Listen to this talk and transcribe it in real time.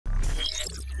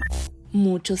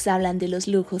Muchos hablan de los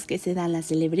lujos que se dan las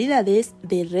celebridades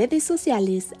de redes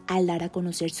sociales al dar a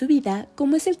conocer su vida,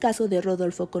 como es el caso de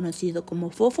Rodolfo, conocido como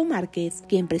Fofo Márquez,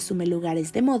 quien presume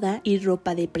lugares de moda y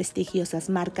ropa de prestigiosas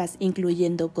marcas,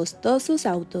 incluyendo costosos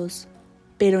autos.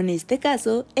 Pero en este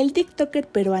caso, el tiktoker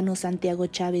peruano Santiago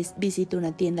Chávez visitó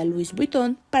una tienda Louis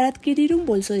Vuitton para adquirir un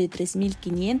bolso de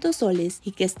 3.500 soles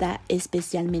y que está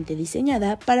especialmente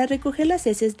diseñada para recoger las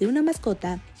heces de una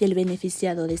mascota, y el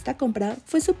beneficiado de esta compra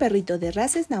fue su perrito de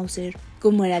raza Schnauzer.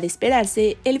 Como era de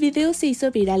esperarse, el video se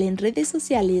hizo viral en redes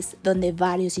sociales, donde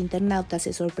varios internautas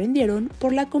se sorprendieron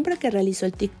por la compra que realizó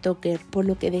el tiktoker, por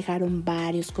lo que dejaron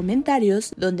varios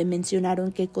comentarios donde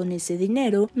mencionaron que con ese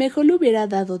dinero mejor le hubiera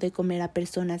dado de comer a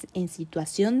personas en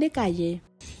situación de calle.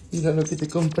 Mira lo que te he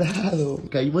comprado.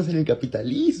 Caímos en el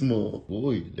capitalismo.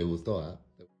 Uy, le gustó, ¿ah?